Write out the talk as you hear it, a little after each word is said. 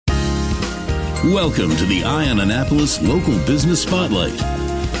Welcome to the Eye on Annapolis Local Business Spotlight.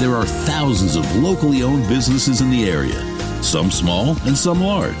 There are thousands of locally owned businesses in the area, some small and some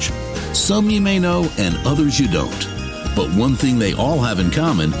large. Some you may know and others you don't. But one thing they all have in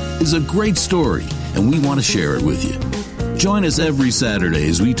common is a great story, and we want to share it with you. Join us every Saturday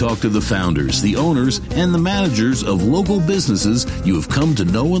as we talk to the founders, the owners, and the managers of local businesses you have come to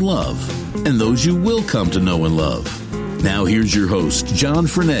know and love, and those you will come to know and love. Now here's your host, John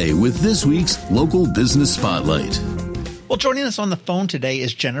Frenaye, with this week's Local Business Spotlight. Well, joining us on the phone today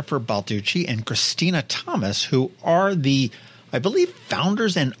is Jennifer Balducci and Christina Thomas, who are the, I believe,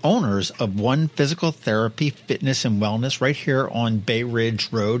 founders and owners of One Physical Therapy, Fitness, and Wellness right here on Bay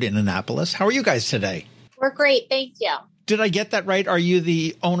Ridge Road in Annapolis. How are you guys today? We're great. Thank you. Did I get that right? Are you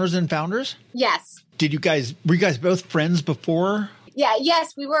the owners and founders? Yes. Were you guys both friends before? Yeah,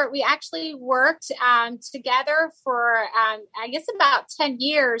 yes, we were. We actually worked together for, I guess, about 10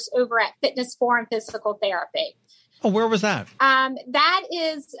 years over at Fitness Forum Physical Therapy. Oh, where was that? That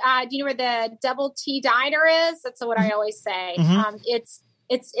is, do you know where the Double T Diner is? That's what I always say. Mm-hmm.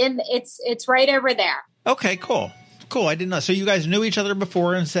 It's right over there. Okay, cool. I didn't know. So you guys knew each other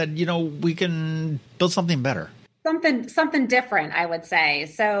before and said, we can build something better. Something different, I would say.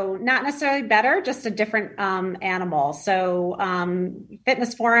 So not necessarily better, just a different animal. So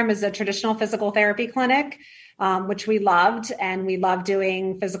Fitness Forum is a traditional physical therapy clinic, which we loved. And we love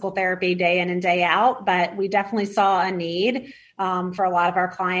doing physical therapy day in and day out. But we definitely saw a need for a lot of our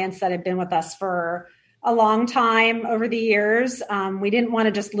clients that have been with us for a long time over the years. We didn't want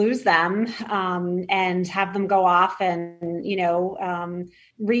to just lose them and have them go off and,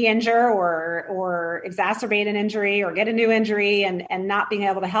 re-injure or exacerbate an injury or get a new injury and not being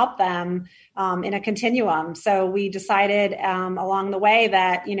able to help them in a continuum. So we decided along the way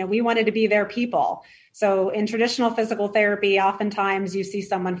that, we wanted to be their people. So in traditional physical therapy, oftentimes you see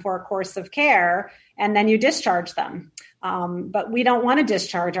someone for a course of care and then you discharge them. But we don't want to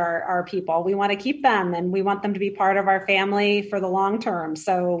discharge our people. We want to keep them and we want them to be part of our family for the long term.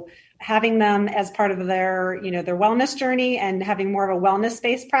 So having them as part of their wellness journey and having more of a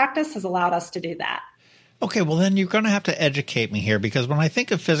wellness-based practice has allowed us to do that. Okay, well then you're going to have to educate me here because when I think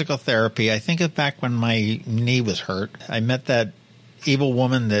of physical therapy, I think of back when my knee was hurt. I met that evil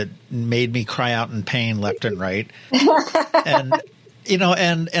woman that made me cry out in pain left and right. And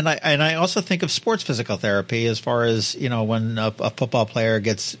I also think of sports physical therapy as far as, when a football player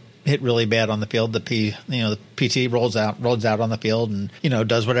gets hit really bad on the field, the PT rolls out on the field and,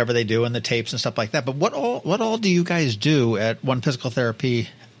 does whatever they do and the tapes and stuff like that. But what all do you guys do at One Physical Therapy,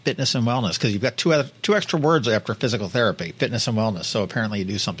 Fitness and Wellness? Because you've got two extra words after physical therapy, fitness and wellness. So apparently you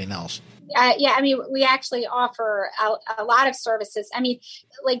do something else. We actually offer a lot of services.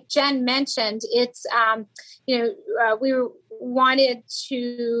 Like Jen mentioned, it's, we wanted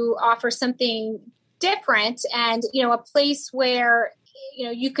to offer something different and, a place where,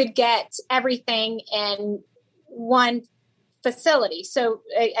 you could get everything in one facility. So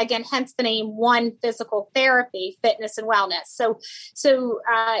again, hence the name One Physical Therapy, Fitness and Wellness. So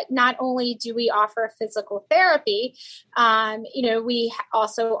not only do we offer physical therapy, we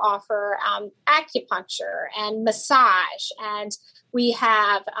also offer acupuncture and massage, and we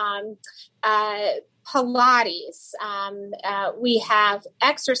have Pilates. We have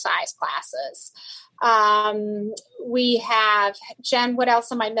exercise classes. We have, Jen, what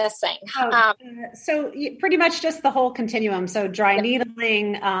else am I missing? So pretty much just the whole continuum. So dry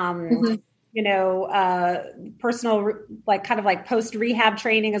needling, personal, kind of post rehab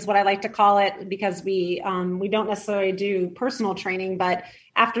training is what I like to call it, because we don't necessarily do personal training, but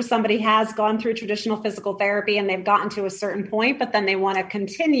after somebody has gone through traditional physical therapy and they've gotten to a certain point, but then they want to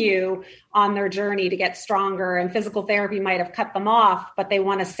continue on their journey to get stronger, and physical therapy might have cut them off, but they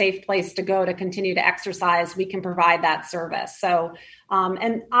want a safe place to go to continue to exercise, we can provide that service. So,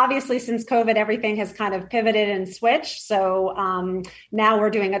 and obviously since COVID, everything has kind of pivoted and switched. So now we're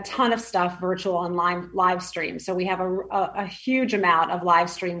doing a ton of stuff virtual and live stream. So we have a huge amount of live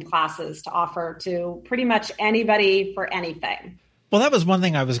stream classes to offer to pretty much anybody for anything. Well, that was one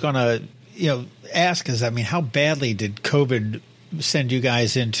thing I was going to, ask is, how badly did COVID send you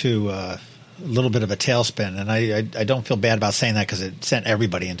guys into a little bit of a tailspin? And I don't feel bad about saying that because it sent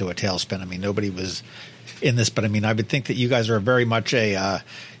everybody into a tailspin. Nobody was in this, but I would think that you guys are very much in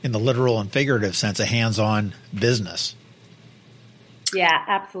the literal and figurative sense, a hands-on business. Yeah,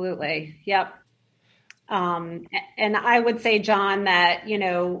 absolutely. Yep. And I would say, John, that,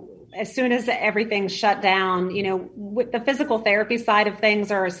 as soon as everything shut down, with the physical therapy side of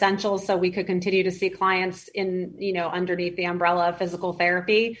things are essential so we could continue to see clients in, underneath the umbrella of physical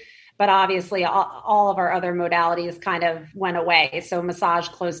therapy. but obviously all of our other modalities kind of went away. So massage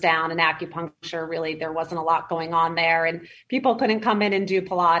closed down, and acupuncture, really, there wasn't a lot going on there, and people couldn't come in and do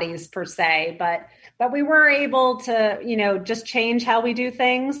Pilates per se, but we were able to, just change how we do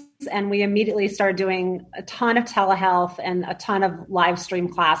things. And we immediately started doing a ton of telehealth and a ton of live stream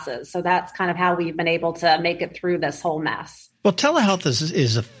classes. So that's kind of how we've been able to make it through this whole mess. Well, telehealth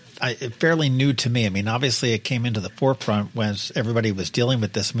is fairly new to me. I mean, obviously it came into the forefront when everybody was dealing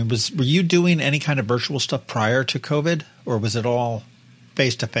with this. I mean, were you doing any kind of virtual stuff prior to COVID, or was it all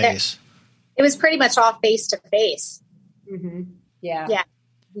face to face? It was pretty much all face to face. Yeah. Yeah.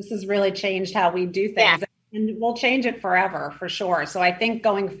 This has really changed how we do things, and we'll change it forever for sure. So I think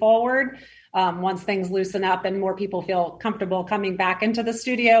going forward, once things loosen up and more people feel comfortable coming back into the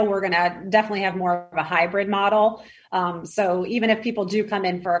studio, we're going to definitely have more of a hybrid model. So even if people do come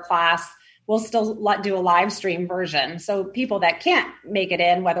in for a class, we'll still do a live stream version. So people that can't make it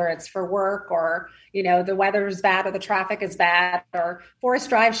in, whether it's for work or, the weather's bad or the traffic is bad or Forest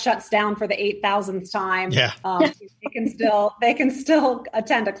Drive shuts down for the 8,000th time, they can still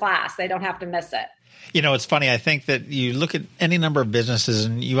attend a class. They don't have to miss it. It's funny. I think that you look at any number of businesses,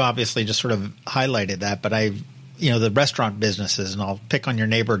 and you obviously just sort of highlighted that, but the restaurant businesses, and I'll pick on your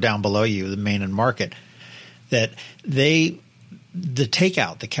neighbor down below you, the Main and Market, that the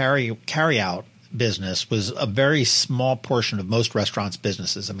takeout, the carry out business was a very small portion of most restaurants'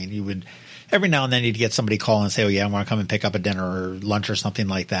 businesses. I mean, you would every now and then you'd get somebody call and say, "Oh yeah, I want to come and pick up a dinner or lunch or something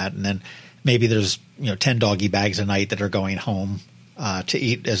like that," and then maybe there's 10 doggy bags a night that are going home to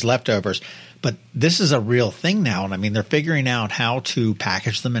eat as leftovers. But this is a real thing now, and I mean, they're figuring out how to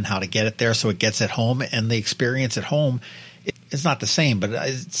package them and how to get it there so it gets at home, and the experience at home. It's not the same, but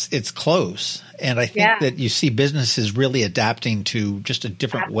it's close. And I think that you see businesses really adapting to just a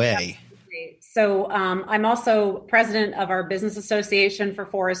different way. So I'm also president of our business association for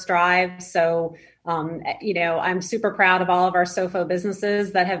Forest Drive. So, I'm super proud of all of our SOFO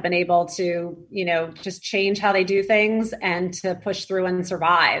businesses that have been able to, just change how they do things and to push through and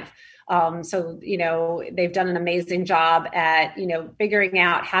survive. So, they've done an amazing job at, figuring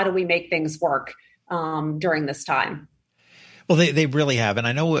out how do we make things work during this time. Well, they really have. And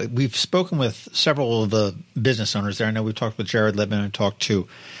I know we've spoken with several of the business owners there. I know we've talked with Jared Lippman and talked to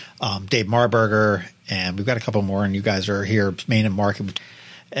Dave Marburger, and we've got a couple more, and you guys are here, Main and Market.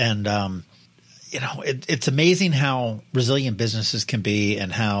 And, it's amazing how resilient businesses can be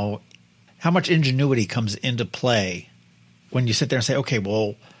and how much ingenuity comes into play when you sit there and say, okay,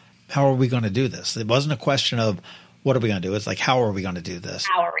 well, how are we going to do this? It wasn't a question of what are we going to do? It's like, how are we going to do this?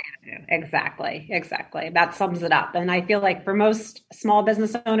 How are we going to do? Exactly. That sums it up. And I feel like for most small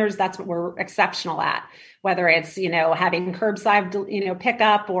business owners, that's what we're exceptional at, whether it's, having curbside,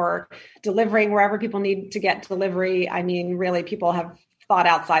 pickup or delivering wherever people need to get delivery. I mean, really, people have thought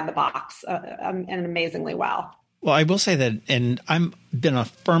outside the box and amazingly well. Well, I will say that, and I've been a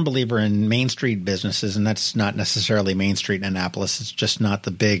firm believer in Main Street businesses, and that's not necessarily Main Street in Annapolis. It's just not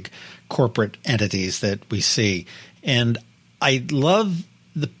the big corporate entities that we see. And I love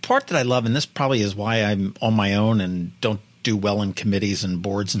the part that I love, and this probably is why I'm on my own and don't do well in committees and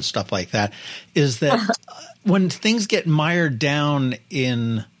boards and stuff like that, is that when things get mired down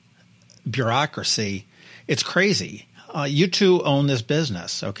in bureaucracy, it's crazy. You two own this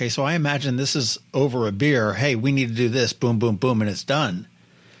business. Okay. So I imagine this is over a beer. Hey, we need to do this. Boom, boom, boom. And it's done.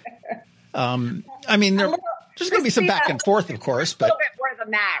 I mean, there's going to be some back and forth, of course, but a little bit more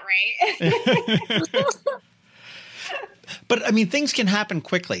than that, right? But I mean, things can happen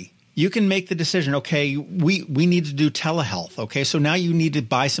quickly. You can make the decision, okay, we need to do telehealth. Okay, so now you need to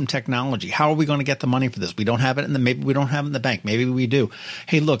buy some technology. How are we going to get the money for this? We don't have it maybe we don't have it in the bank. Maybe we do.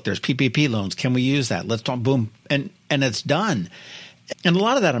 Hey, look, there's PPP loans. Can we use that? Let's talk, boom. And it's done. And a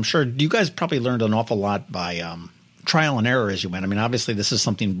lot of that, I'm sure you guys probably learned an awful lot by trial and error as you went. I mean, obviously this is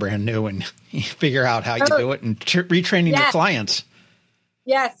something brand new, and you figure out how you do it and retraining your clients.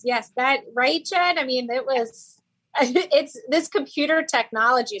 Yes. That, right, Jen? I mean, it's this computer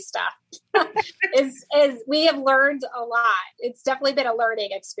technology stuff is we have learned a lot. It's definitely been a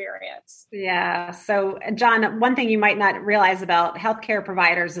learning experience. Yeah. So John, one thing you might not realize about healthcare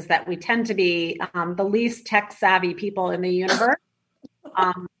providers is that we tend to be the least tech savvy people in the universe.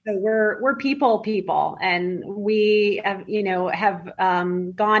 So we're people, and we have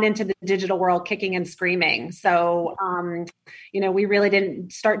gone into the digital world kicking and screaming. So, we really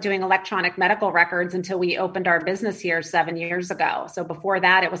didn't start doing electronic medical records until we opened our business here 7 years ago. So before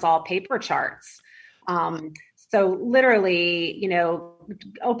that, it was all paper charts. So literally,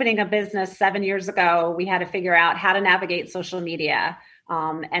 opening a business 7 years ago, we had to figure out how to navigate social media.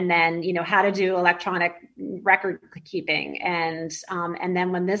 And then, how to do electronic record keeping. And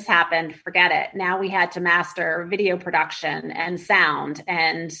then when this happened, forget it. Now we had to master video production and sound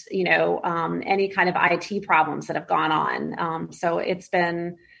and, any kind of IT problems that have gone on. So it's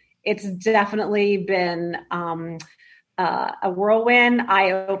definitely been a whirlwind,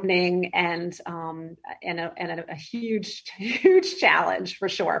 eye-opening, and a huge, huge challenge for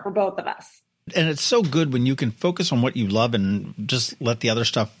sure for both of us. And it's so good when you can focus on what you love and just let the other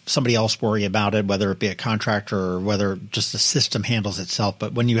stuff, somebody else worry about it, whether it be a contractor or whether just the system handles itself.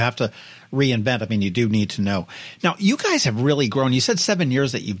 But when you have to reinvent, you do need to know. Now, you guys have really grown. You said 7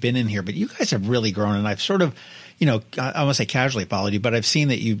 years that you've been in here, but you guys have really grown. And I've sort of, I want to say casually followed you, but I've seen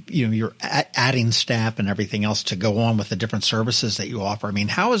that you're adding staff and everything else to go on with the different services that you offer.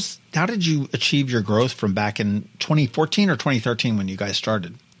 How did you achieve your growth from back in 2014 or 2013 when you guys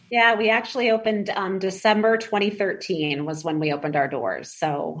started? Yeah, we actually opened December 2013 was when we opened our doors.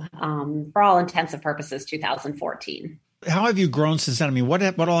 So for all intents and purposes, 2014. How have you grown since then?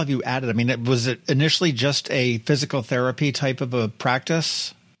 What all have you added? Was it initially just a physical therapy type of a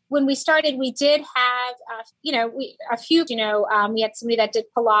practice? When we started, we did have, we had somebody that did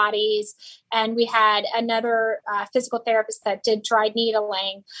Pilates, and we had another physical therapist that did dry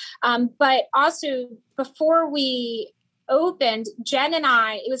needling. But also before we opened, Jen and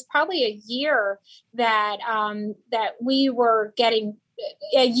I, it was probably a year that we were getting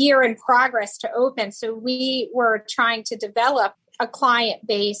a year in progress to open. So we were trying to develop a client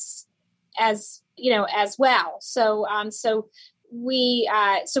base as well. So when we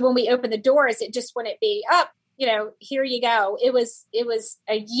opened the doors, it just wouldn't be up, here you go. It was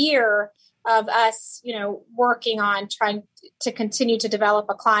a year of us, working on trying to continue to develop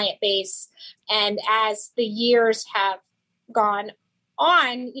a client base. And as the years have gone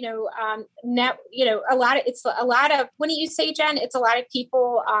on, a lot of, what do you say, Jen? It's a lot of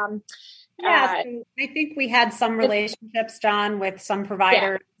people. I think we had some relationships, John, with some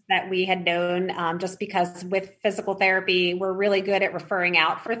providers that we had known, just because with physical therapy, we're really good at referring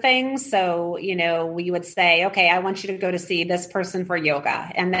out for things. So, we would say, okay, I want you to go to see this person for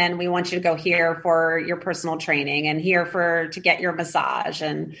yoga. And then we want you to go here for your personal training, and here to get your massage,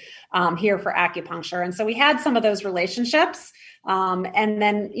 and here for acupuncture. And so we had some of those relationships. And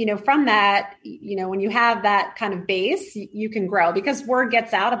then, from that, when you have that kind of base, you can grow, because word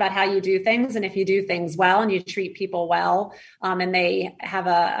gets out about how you do things. And if you do things well and you treat people well, and they have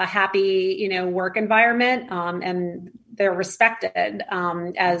a happy, work environment, and they're respected,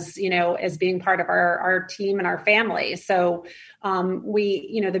 as being part of our team and our family. So,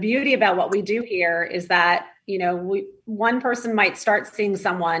 the beauty about what we do here is that, one person might start seeing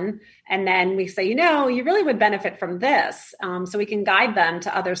someone, and then we say, you really would benefit from this. So we can guide them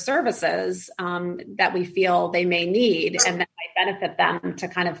to other services that we feel they may need, and that might benefit them to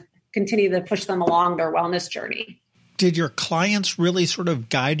kind of continue to push them along their wellness journey. Did your clients really sort of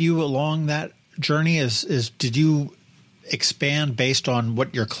guide you along that journey? Did you expand based on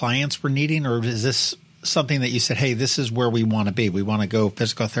what your clients were needing, or is this something that you said, hey, this is where we want to be? We want to go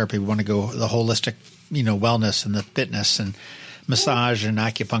physical therapy. We want to go the holistic, wellness and the fitness and massage and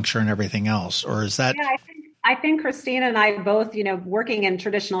acupuncture and everything else? Or is that? Yeah, I think Christina and I both, working in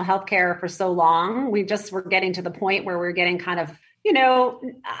traditional healthcare for so long, we just were getting to the point where we're getting kind of,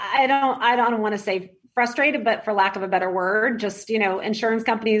 I don't want to say frustrated, but for lack of a better word, just, insurance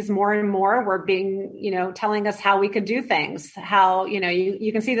companies more and more were being, telling us how we could do things, how,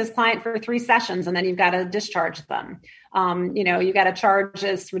 you can see this client for 3 sessions and then you've got to discharge them. You got to charge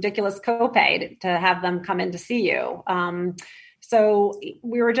this ridiculous copay to have them come in to see you. So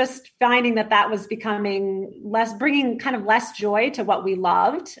we were just finding that was bringing kind of less joy to what we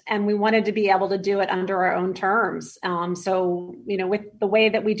loved. And we wanted to be able to do it under our own terms. So, with the way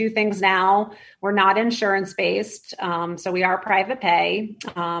that we do things now, we're not insurance based. So we are private pay.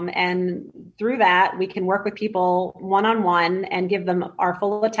 And through that, we can work with people one-on-one and give them our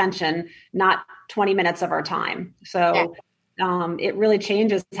full attention, not 20 minutes of our time. So it really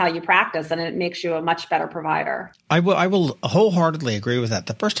changes how you practice, and it makes you a much better provider. I will wholeheartedly agree with that.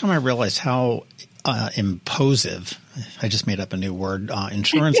 The first time I realized how imposive, I just made up a new word,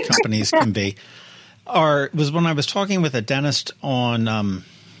 insurance companies can be, was when I was talking with a dentist on,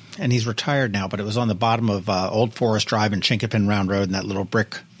 and he's retired now, but it was on the bottom of Old Forest Drive in Chinkapin Round Road in that little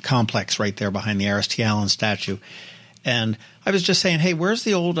brick complex right there behind the Aristides Allen statue. And I was just saying, hey, where's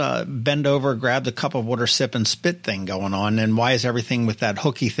the old bend over, grab the cup of water, sip and spit thing going on? And why is everything with that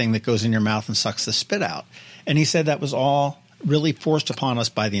hooky thing that goes in your mouth and sucks the spit out? And he said that was all really forced upon us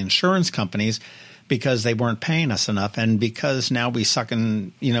by the insurance companies because they weren't paying us enough. And because now we suck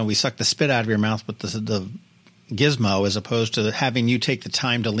the spit out of your mouth with the gizmo as opposed to having you take the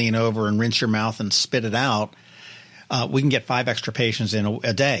time to lean over and rinse your mouth and spit it out, we can get 5 extra patients in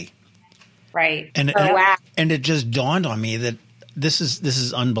a day. Right. Wow. And it just dawned on me that this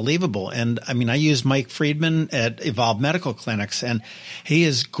is unbelievable. And I mean, I use Mike Friedman at Evolve Medical Clinics, and he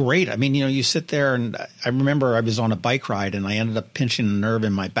is great. I mean, you sit there, and I remember I was on a bike ride and I ended up pinching a nerve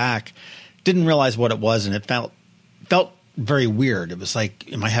in my back. Didn't realize what it was, and it felt very weird. It was like,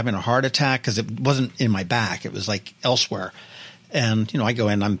 am I having a heart attack? Because it wasn't in my back. It was like elsewhere. And, I go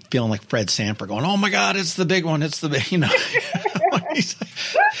in, I'm feeling like Fred Sanford going, oh my God, it's the big one. It's the big,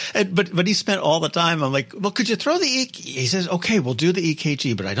 But he spent all the time. I'm like, well, could you throw the EKG? He says, okay, we'll do the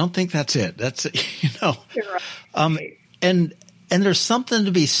EKG, but I don't think that's it. That's it, You're right. And there's something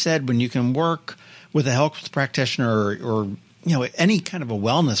to be said when you can work with a health practitioner or any kind of a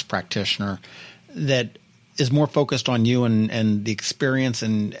wellness practitioner that is more focused on you and the experience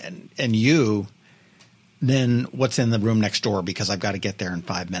and you than what's in the room next door, because I've got to get there in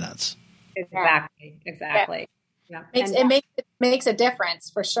 5 minutes. Exactly. Yeah. It makes a difference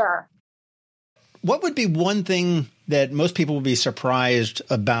for sure. What would be one thing that most people would be surprised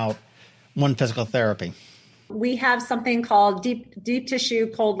about One Physical Therapy? We have something called deep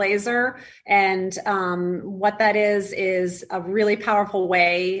tissue cold laser. And what that is a really powerful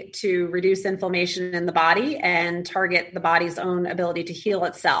way to reduce inflammation in the body and target the body's own ability to heal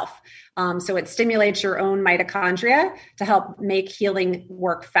itself. So it stimulates your own mitochondria to help make healing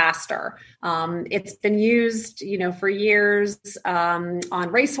work faster. It's been used, for years on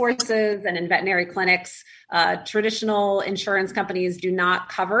racehorses and in veterinary clinics. Traditional insurance companies do not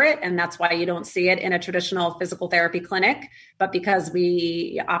cover it, and that's why you don't see it in a traditional physical therapy clinic. But because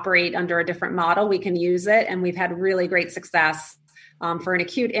we operate under a different model, we can use it, and we've had really great success for an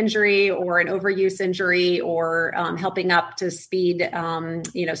acute injury or an overuse injury, or helping up to speed,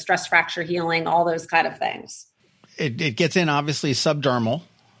 stress fracture healing, all those kind of things. It gets in obviously subdermal,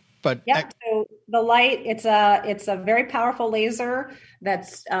 but So the light, it's a very powerful laser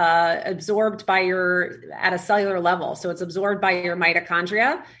that's absorbed at a cellular level. So it's absorbed by your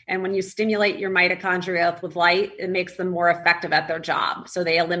mitochondria. And when you stimulate your mitochondria with light, it makes them more effective at their job. So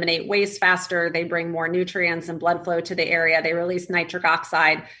they eliminate waste faster. They bring more nutrients and blood flow to the area. They release nitric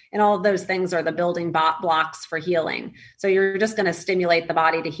oxide. And all of those things are the building blocks for healing. So you're just going to stimulate the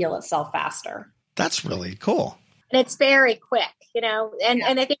body to heal itself faster. That's really cool. And it's very quick,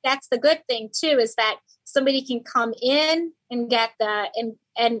 and I think that's the good thing too, is that somebody can come in and get and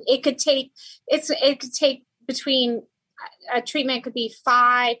it could take between a treatment could be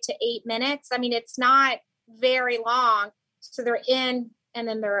 5 to 8 minutes. I mean, it's not very long. So they're in and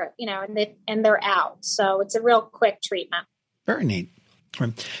then they're, and they're out. So it's a real quick treatment. Very neat.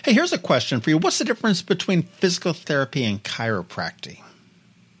 Hey, here's a question for you. What's the difference between physical therapy and chiropractic?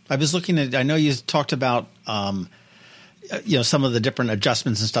 I was looking at, I know you talked about, some of the different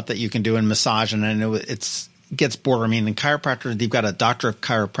adjustments and stuff that you can do in massage. And I know it gets border. I mean, in chiropractor, you've got a doctor of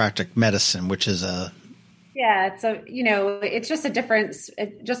chiropractic medicine, which is it's just a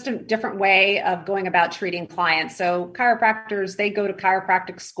different way of going about treating clients. So chiropractors, they go to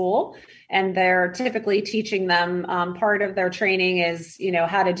chiropractic school, and they're typically teaching them, part of their training is,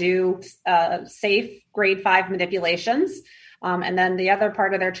 how to do safe grade 5 manipulations. And then the other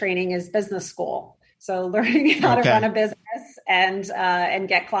part of their training is business school. So learning how to run a business and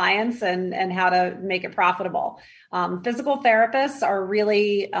get clients and how to make it profitable. Physical therapists are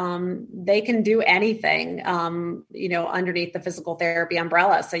really, they can do anything, underneath the physical therapy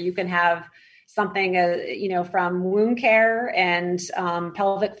umbrella. So you can have something, from wound care and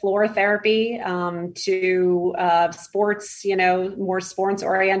pelvic floor therapy to sports, more sports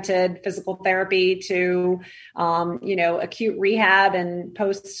oriented physical therapy to, acute rehab and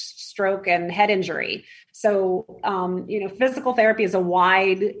post-stroke and head injury. So, physical therapy is a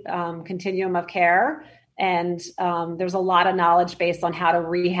wide continuum of care. And there's a lot of knowledge based on how to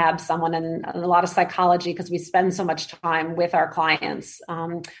rehab someone and a lot of psychology because we spend so much time with our clients.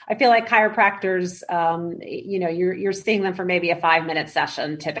 I feel like chiropractors, you're seeing them for maybe a 5-minute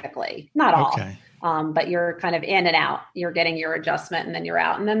session typically, not all. Okay. But you're kind of in and out. You're getting your adjustment and then you're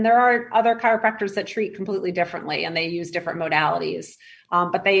out. And then there are other chiropractors that treat completely differently and they use different modalities.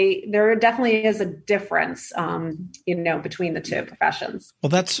 But there definitely is a difference, between the two professions.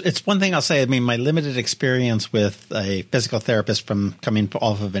 Well, it's one thing I'll say. I mean, my limited experience with a physical therapist from coming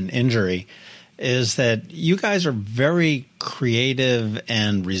off of an injury is that you guys are very creative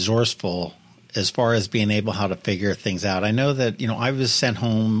and resourceful as far as being able how to figure things out. I know that, I was sent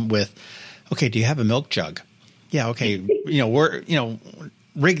home with, okay, do you have a milk jug? Yeah. Okay.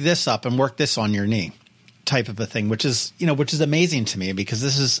 Rig this up and work this on your knee type of a thing, which is amazing to me because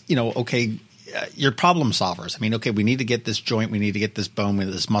this is, okay, you're problem solvers. I mean, okay, we need to get this joint, we need to get this bone,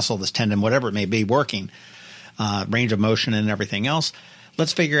 this muscle, this tendon, whatever it may be, working, range of motion and everything else.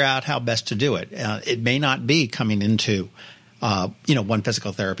 Let's figure out how best to do it. It may not be coming into, one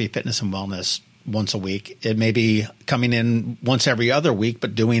physical therapy, fitness and wellness once a week. It may be coming in once every other week,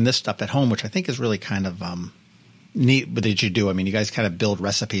 but doing this stuff at home, which I think is really kind of neat. What did you do? I mean, you guys kind of build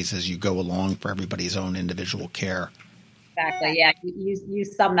recipes as you go along for everybody's own individual care. Exactly. Yeah. You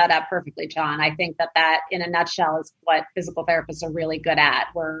sum that up perfectly, John. I think that in a nutshell is what physical therapists are really good at.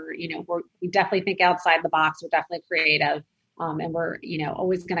 We definitely think outside the box. We're definitely creative. And we're,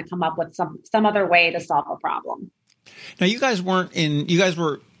 always going to come up with some other way to solve a problem. Now, you guys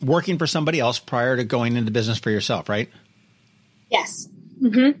were working for somebody else prior to going into business for yourself, right? Yes.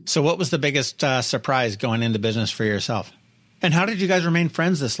 Mm-hmm. So what was the biggest surprise going into business for yourself? And how did you guys remain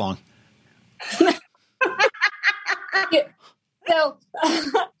friends this long?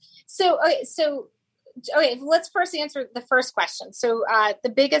 Okay, let's first answer the first question. So the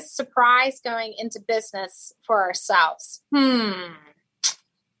biggest surprise going into business for ourselves. I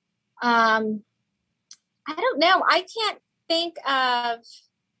don't know. I can't think of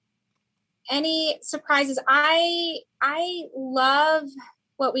any surprises. I love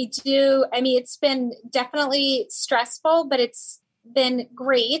what we do. I mean, it's been definitely stressful, but it's been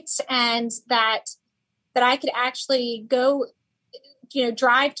great. And that I could actually go,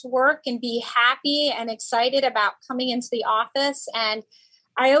 drive to work and be happy and excited about coming into the office. And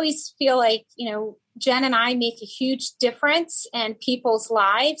I always feel like, Jen and I make a huge difference in people's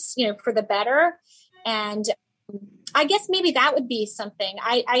lives, for the better. And I guess maybe that would be something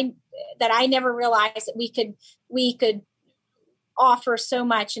that I never realized that we could offer so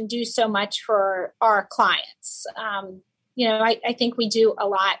much and do so much for our clients. I think we do a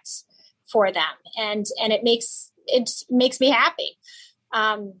lot for them, and it makes me happy,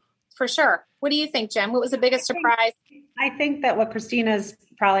 for sure. What do you think, Jen? What was the biggest surprise? I think that what Christina's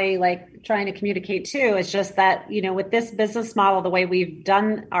probably like trying to communicate too is just that, with this business model, the way we've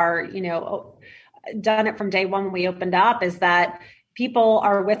done our, done it from day one when we opened up, is that people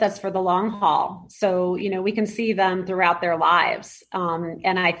are with us for the long haul. So, we can see them throughout their lives.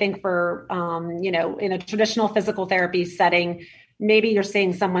 And I think for, in a traditional physical therapy setting, maybe you're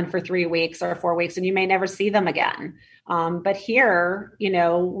seeing someone for 3 weeks or 4 weeks and you may never see them again. But here,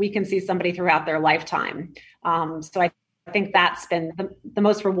 we can see somebody throughout their lifetime. So I think that's been the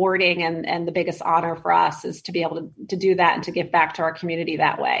most rewarding and the biggest honor for us, is to be able to do that and to give back to our community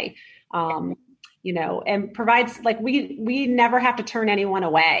that way. And provides, like, we never have to turn anyone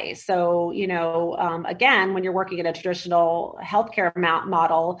away. So, again, when you're working in a traditional healthcare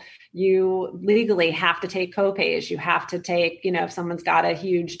model, you legally have to take copays. You have to take, if someone's got a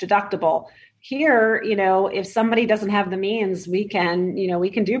huge deductible. Here, if somebody doesn't have the means, we can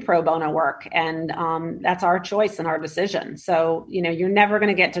do pro bono work, and that's our choice and our decision. So, you're never going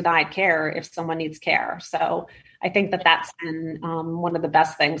to get denied care if someone needs care. So I think that's been one of the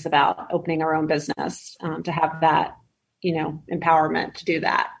best things about opening our own business, to have that, empowerment to do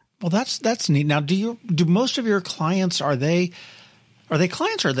that. Well, that's neat. Now, do most of your clients, are they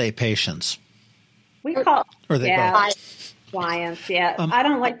clients or are they patients? We call, or they both? Clients. Yeah. I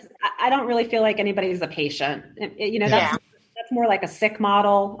don't really feel like anybody's a patient. That's more like a sick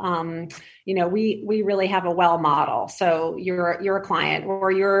model. We really have a well model. So you're a client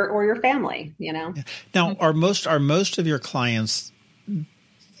or your family, Now, are most of your clients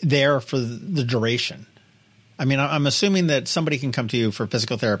there for the duration? I mean, I'm assuming that somebody can come to you for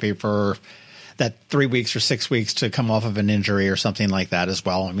physical therapy for that 3 weeks or 6 weeks to come off of an injury or something like that as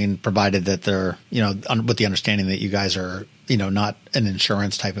well. I mean, provided that they're, with the understanding that you guys are, not an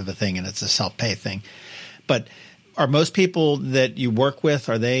insurance type of a thing and it's a self-pay thing. But are most people that you work with,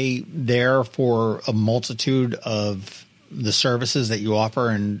 are they there for a multitude of the services that you offer?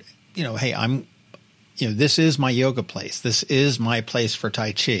 And, hey, this is my yoga place. This is my place for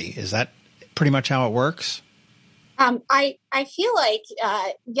Tai Chi. Is that pretty much how it works? I feel like,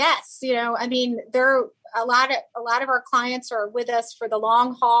 yes, there are a lot of our clients are with us for the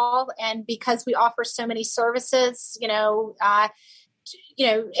long haul. And because we offer so many services,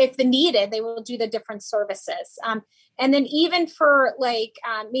 if needed, they will do the different services. And then even for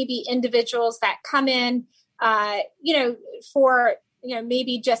maybe individuals that come in, for,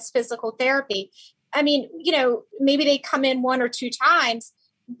 maybe just physical therapy. I mean, maybe they come in 1 or 2 times,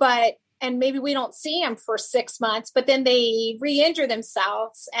 and maybe we don't see them for 6 months, but then they re-injure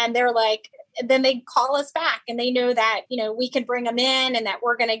themselves and then they call us back and they know that, we can bring them in and that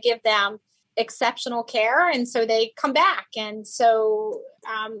we're going to give them exceptional care. And so they come back. And so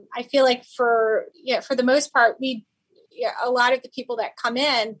I feel like for the most part, a lot of the people that come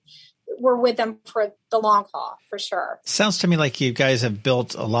in, we're with them for the long haul, for sure. Sounds to me like you guys have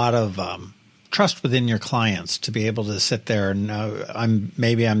built a lot of trust within your clients to be able to sit there and I'm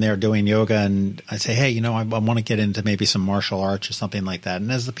there doing yoga and I say, hey, I want to get into maybe some martial arts or something like that.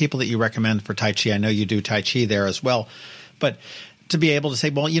 And as the people that you recommend for Tai Chi, I know you do Tai Chi there as well, but to be able to say,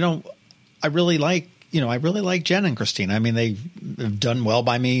 well, I really like Jen and Christina. I mean, they've done well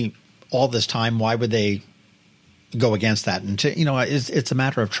by me all this time. Why would they go against that? And it's a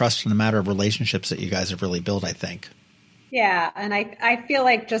matter of trust and a matter of relationships that you guys have really built, I think. Yeah. And I feel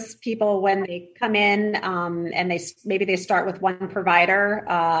like just people, when they come in and they start with one provider,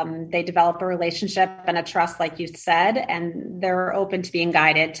 they develop a relationship and a trust, like you said, and they're open to being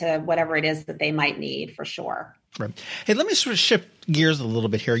guided to whatever it is that they might need, for sure. Right. Hey, let me sort of shift gears a little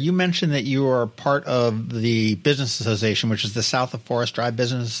bit here. You mentioned that you are part of the business association, which is the South of Forest Drive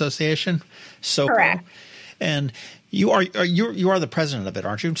Business Association. So correct. And you are the president of it,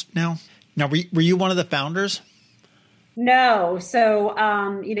 aren't you now? Now, were you one of the founders? No. So,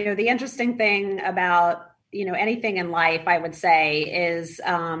 the interesting thing about, anything in life, I would say, is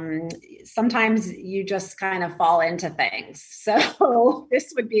sometimes you just kind of fall into things. So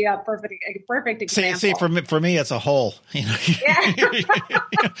this would be a perfect example. See, for me, it's a hole, Yeah.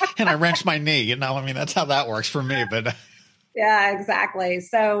 and I wrenched my knee, that's how that works for me, but. Yeah, exactly.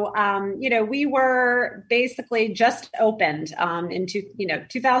 So, we were basically just opened in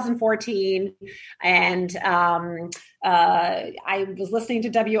 2014, and I was listening to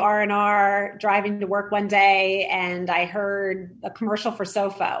WRNR driving to work one day, and I heard a commercial for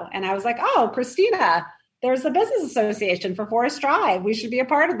SOFO, and I was like, "Oh, Christina, there's a business association for Forest Drive. We should be a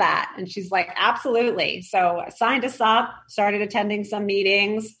part of that." And she's like, "Absolutely." So I signed us up, started attending some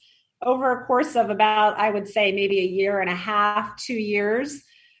meetings. Over a course of about, I would say, maybe a year and a half, 2 years,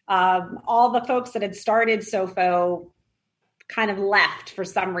 all the folks that had started SOFO kind of left for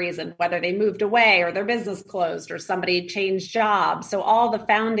some reason, whether they moved away or their business closed or somebody changed jobs. So all the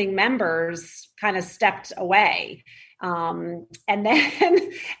founding members kind of stepped away. And then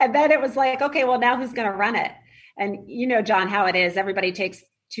it was like, okay, well, now who's going to run it? And John, how it is, everybody takes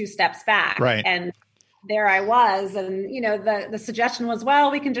 2 steps back. Right. And there I was. And, the suggestion was, well,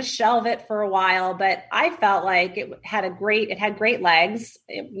 we can just shelve it for a while. But I felt like it had great legs.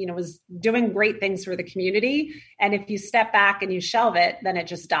 It was doing great things for the community. And if you step back and you shelve it, then it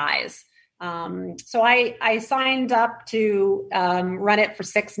just dies. So I signed up to run it for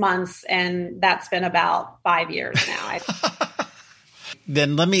 6 months, and that's been about 5 years now.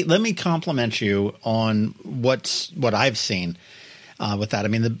 Then let me compliment you on what I've seen. With that,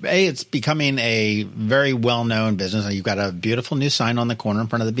 it's becoming a very well-known business. You've got a beautiful new sign on the corner in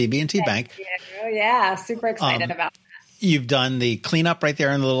front of the BB&T Bank. Yeah, super excited about that. You've done the cleanup right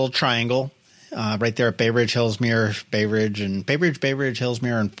there in the little triangle, right there at Bay Ridge, Hillsmere,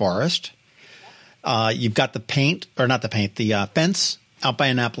 Hillsmere, and Forest. You've got the fence out by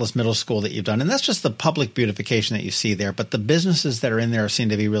Annapolis Middle School that you've done. And that's just the public beautification that you see there. But the businesses that are in there seem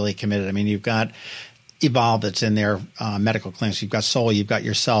to be really committed. You've got Evolve that's in there, medical clinics. You've got Soul. You've got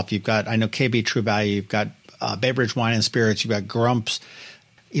yourself. You've got, I know, KB True Value. You've got Bay Bridge Wine and Spirits. You've got Grumps,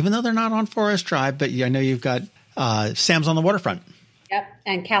 even though they're not on Forest Drive. But I know you've got Sam's on the waterfront. Yep,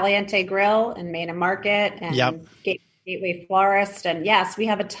 and Caliente Grill and Main and Market and Gateway Florist. And yes, we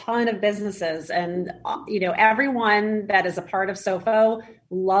have a ton of businesses. And everyone that is a part of SOFO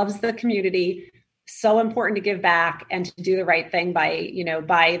loves the community. So important to give back and to do the right thing by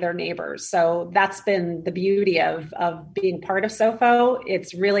their neighbors. So that's been the beauty of being part of SOFO.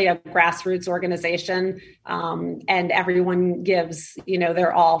 It's really a grassroots organization, and everyone gives,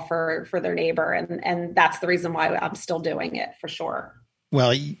 their all for their neighbor. And that's the reason why I'm still doing it, for sure.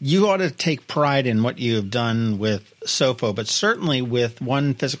 Well, you ought to take pride in what you have done with SOFO, but certainly with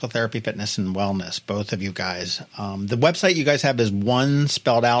One Physical Therapy, Fitness, and Wellness, both of you guys. The website you guys have is One,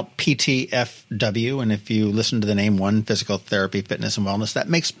 spelled out PTFW. And if you listen to the name One Physical Therapy, Fitness, and Wellness, that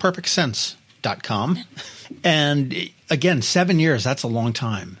makes perfect sense.com. And again, 7 years, that's a long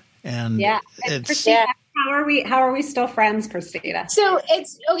time. And Christina, how are we still friends, Christina? So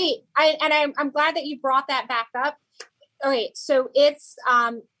it's okay. I'm glad that you brought that back up. Okay, so it's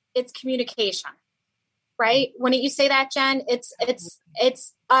communication, right? When you say that, Jen, it's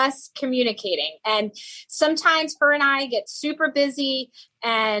us communicating, and sometimes her and I get super busy,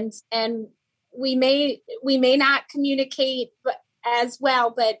 and we may not communicate as well,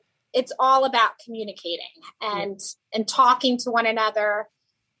 but it's all about communicating and talking to one another.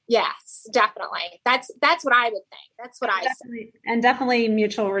 Yes, definitely. That's what I would think. That's what I say. And definitely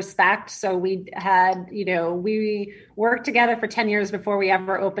mutual respect. So we had, we worked together for 10 years before we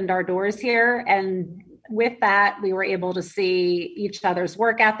ever opened our doors here. And with that, we were able to see each other's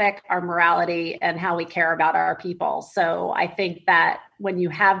work ethic, our morality, and how we care about our people. So I think that when you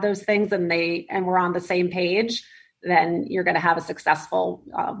have those things and we're on the same page, then you're going to have a successful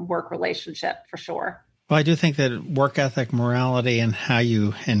work relationship for sure. Well, I do think that work ethic, morality, and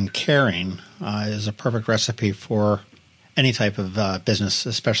caring is a perfect recipe for any type of business,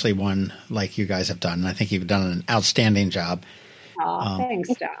 especially one like you guys have done. And I think you've done an outstanding job. Thanks,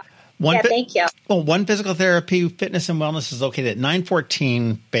 John. Thank you. Well, One Physical Therapy Fitness and Wellness is located at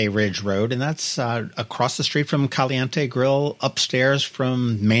 914 Bay Ridge Road, and that's across the street from Caliente Grill, upstairs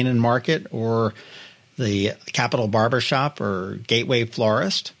from Main and Market, or the Capitol Barbershop, or Gateway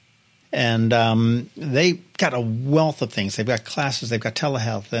Florist. And they got a wealth of things. They've got classes, they've got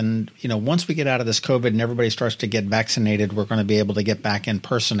telehealth. And, once we get out of this COVID and everybody starts to get vaccinated, we're going to be able to get back in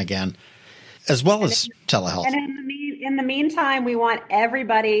person again, as well as telehealth. And in the meantime, we want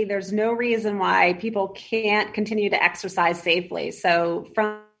everybody, there's no reason why people can't continue to exercise safely. So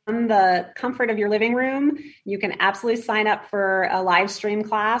from the comfort of your living room, you can absolutely sign up for a live stream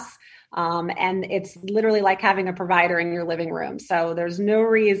class. And it's literally like having a provider in your living room. So there's no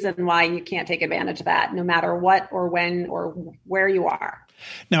reason why you can't take advantage of that, no matter what or when or where you are.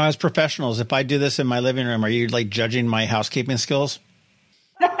 Now, as professionals, if I do this in my living room, are you like judging my housekeeping skills?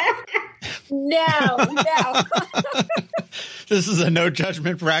 No. This is a no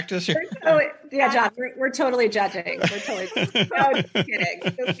judgment practice here. John, we're totally judging. No, just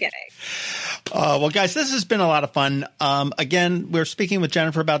kidding. Well, guys, this has been a lot of fun. Again, we're speaking with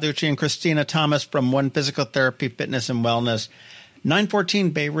Jennifer Balducci and Christina Thomas from One Physical Therapy Fitness and Wellness, 914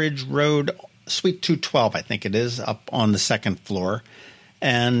 Bay Ridge Road, Suite 212, I think it is, up on the second floor.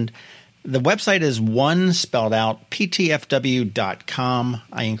 And the website is one spelled out, ptfw.com.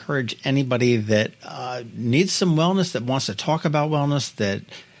 I encourage anybody that needs some wellness, that wants to talk about wellness, that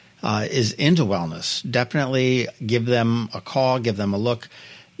is into wellness, definitely give them a call, give them a look.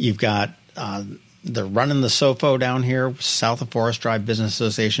 You've got they're running the SOFO down here, South of Forest Drive Business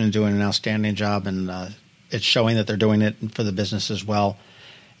Association, doing an outstanding job, and it's showing that they're doing it for the business as well.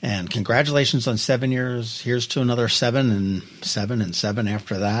 And congratulations on 7 years. Here's to another 7 and 7 and 7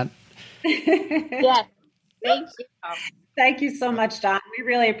 after that. Yes. Thank you. Thank you so much, Don. We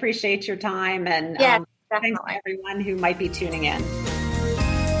really appreciate your time, and thanks to everyone who might be tuning in.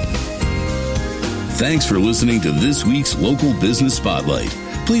 Thanks for listening to this week's Local Business Spotlight.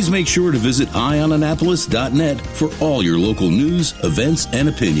 Please make sure to visit eyeonannapolis.net for all your local news, events, and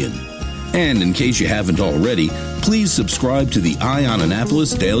opinion. And in case you haven't already, please subscribe to the Eye on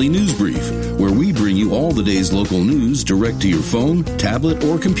Annapolis Daily News Brief, where we bring you all the day's local news direct to your phone, tablet,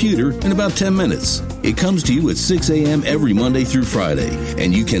 or computer in about 10 minutes. It comes to you at 6 a.m. every Monday through Friday,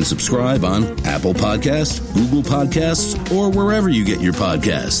 and you can subscribe on Apple Podcasts, Google Podcasts, or wherever you get your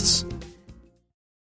podcasts.